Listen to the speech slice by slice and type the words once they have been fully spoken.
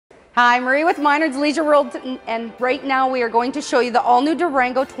Hi, Marie with Minard's Leisure World, and right now we are going to show you the all-new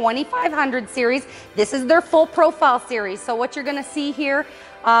Durango 2500 series. This is their full profile series. So what you're going to see here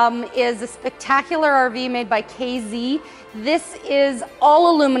is a spectacular RV made by KZ. This is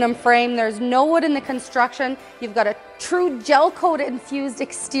all aluminum frame. There's no wood in the construction. You've got a true gel coat infused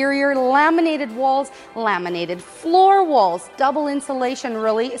exterior, laminated walls, laminated floor walls, double insulation,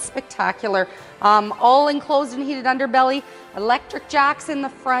 really spectacular. All enclosed and heated underbelly, electric jacks in the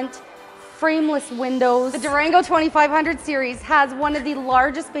front, frameless windows. The Durango 2500 series has one of the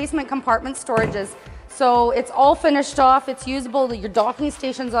largest basement compartment storages. So it's all finished off, it's usable, your docking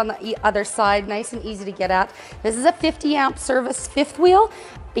station's on the other side, nice and easy to get at. This is a 50 amp service fifth wheel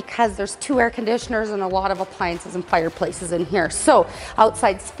because there's 2 air conditioners and a lot of appliances and fireplaces in here. So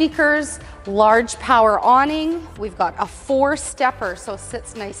outside speakers, large power awning, we've got a 4-stepper, so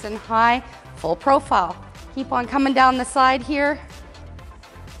sits nice and high, full profile. Keep on coming down the side here.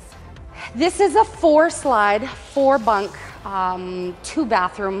 This is a 4-slide, 4-bunk,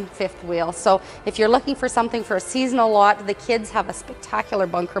 2-bathroom fifth wheel. So if you're looking for something for a seasonal lot, the kids have a spectacular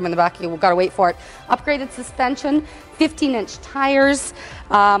bunk room in the back. You've got to wait for it. Upgraded suspension, 15-inch tires.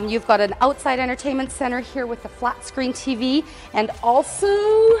 You've got an outside entertainment center here with a flat screen TV, and also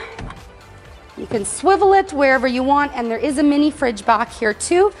you can swivel it wherever you want, and there is a mini fridge back here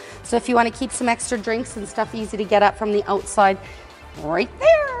too. So if you want to keep some extra drinks and stuff easy to get at from the outside, right there.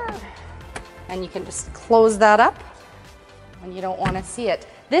 And you can just close that up when you don't want to see it.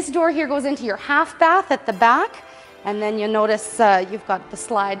 This door here goes into your half bath at the back, and then you'll notice you've got the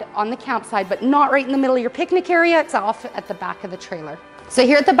slide on the campsite, but not right in the middle of your picnic area. It's off at the back of the trailer. So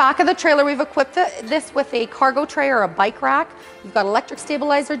here at the back of the trailer, we've equipped this with a cargo tray or a bike rack. You've got electric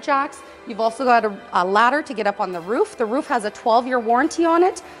stabilizer jacks. You've also got a ladder to get up on the roof. The roof has a 12-year warranty on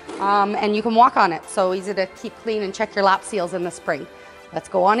it, and you can walk on it. So easy to keep clean and check your lap seals in the spring. Let's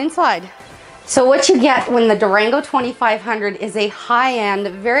go on inside. So what you get when the Durango 2500 is a high-end,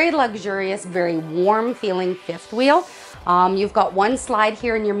 very luxurious, very warm feeling fifth wheel. You've got one slide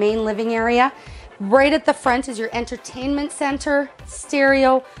here in your main living area. Right at the front is your entertainment center,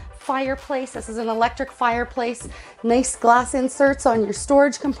 stereo, fireplace. This is an electric fireplace. Nice glass inserts on your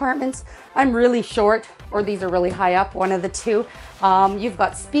storage compartments. I'm really short, or these are really high up, one of the two. You've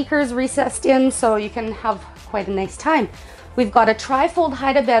got speakers recessed in, so you can have quite a nice time. We've got a tri-fold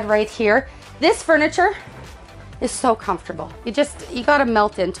hide-a-bed right here. This furniture is so comfortable. You gotta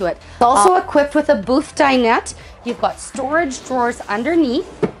melt into it. It's also equipped with a booth dinette. You've got storage drawers underneath.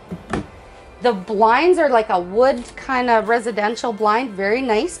 The blinds are like a wood kind of residential blind, very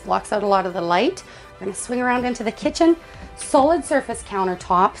nice, blocks out a lot of the light. We're gonna swing around into the kitchen. Solid surface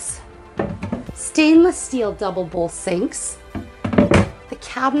countertops, stainless steel double bowl sinks. The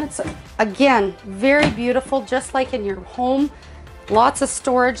cabinets, again, very beautiful, just like in your home. Lots of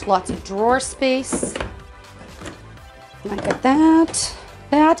storage, lots of drawer space. Look at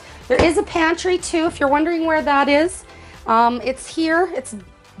that. There is a pantry too, if you're wondering where that is. It's here, it's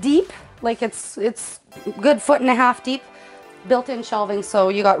deep, like it's good 1.5 feet deep, built-in shelving, so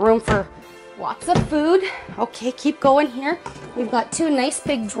you got room for lots of food. Okay, keep going here. We've got 2 nice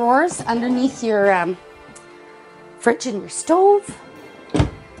big drawers underneath your fridge and your stove.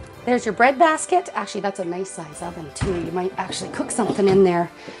 There's your bread basket. Actually, that's a nice size oven too. You might actually cook something in there.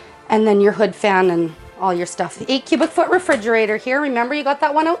 And then your hood fan and all your stuff. 8 cubic foot refrigerator here. Remember, you got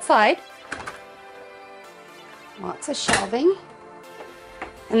that one outside. Lots of shelving.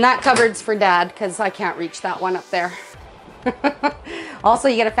 And that cupboard's for Dad because I can't reach that one up there. Also,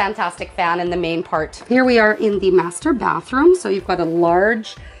 you get a fantastic fan in the main part. Here we are in the master bathroom. So you've got a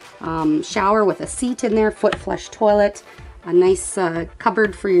large shower with a seat in there, foot flush toilet, a nice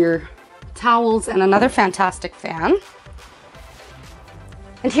cupboard for your towels, and another fantastic fan.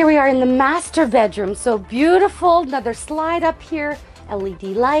 And here we are in the master bedroom. So beautiful, another slide up here, LED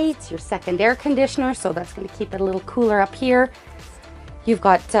lights, your second air conditioner, so that's going to keep it a little cooler up here. You've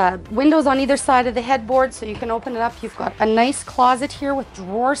got windows on either side of the headboard, so you can open it up. You've got a nice closet here with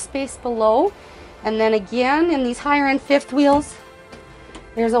drawer space below. And then again, in these higher end fifth wheels,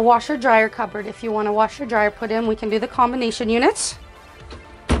 there's a washer dryer cupboard. If you want a washer dryer put in, we can do the combination unit.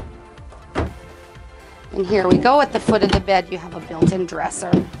 And here we go, at the foot of the bed you have a built-in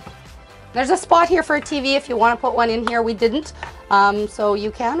dresser. There's a spot here for a TV if you want to put one in here. We didn't, so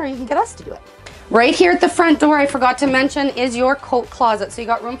you can, or you can get us to do it. Right here at the front door, I forgot to mention, is your coat closet. So you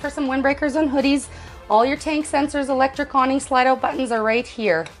got room for some windbreakers and hoodies. All your tank sensors, electric awning, slide out buttons are right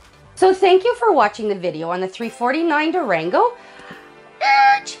here. So thank you for watching the video on the 349 Durango.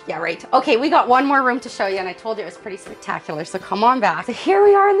 Yeah, right. Okay, we got one more room to show you, and I told you it was pretty spectacular, so come on back. So here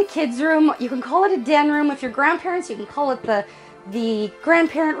we are in the kids' room. You can call it a den room. If you're grandparents, you can call it the the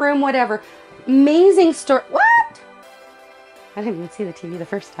grandparent room, whatever. Amazing store. What? I didn't even see the TV the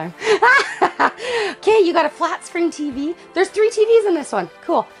first time. Okay, you got a flat screen TV. There's 3 TVs in this one.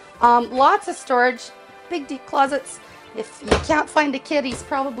 Cool. Lots of storage, big deep closets. If you can't find a kid, he's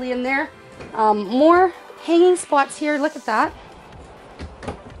probably in there. More hanging spots here. Look at that.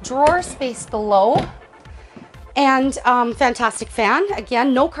 Drawer space below. And fantastic fan.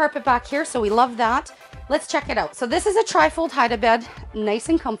 Again, no carpet back here, so we love that. Let's check it out. So this is a tri-fold hide-a-bed, nice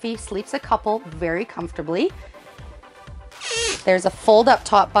and comfy, sleeps a couple very comfortably. There's a fold-up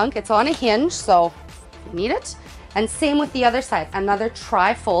top bunk. It's on a hinge, so you need it. And same with the other side, another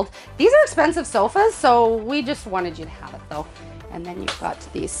tri-fold. These are expensive sofas, so we just wanted you to have it though. And then you've got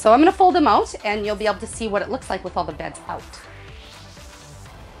these. So I'm gonna fold them out and you'll be able to see what it looks like with all the beds out.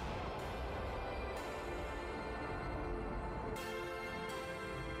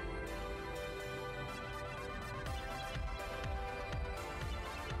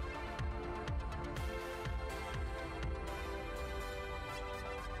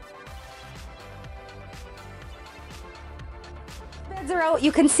 Beds are out.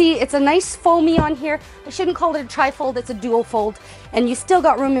 You can see it's a nice foamy on here. I shouldn't call it a tri-fold, it's a dual fold. And you still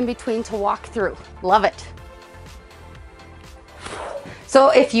got room in between to walk through. Love it. So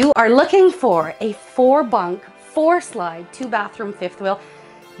if you are looking for a 4-bunk, 4-slide, 2-bathroom, 5th wheel,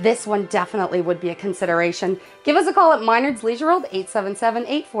 this one definitely would be a consideration. Give us a call at Minard's Leisure World,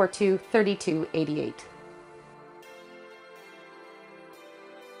 877-842-3288.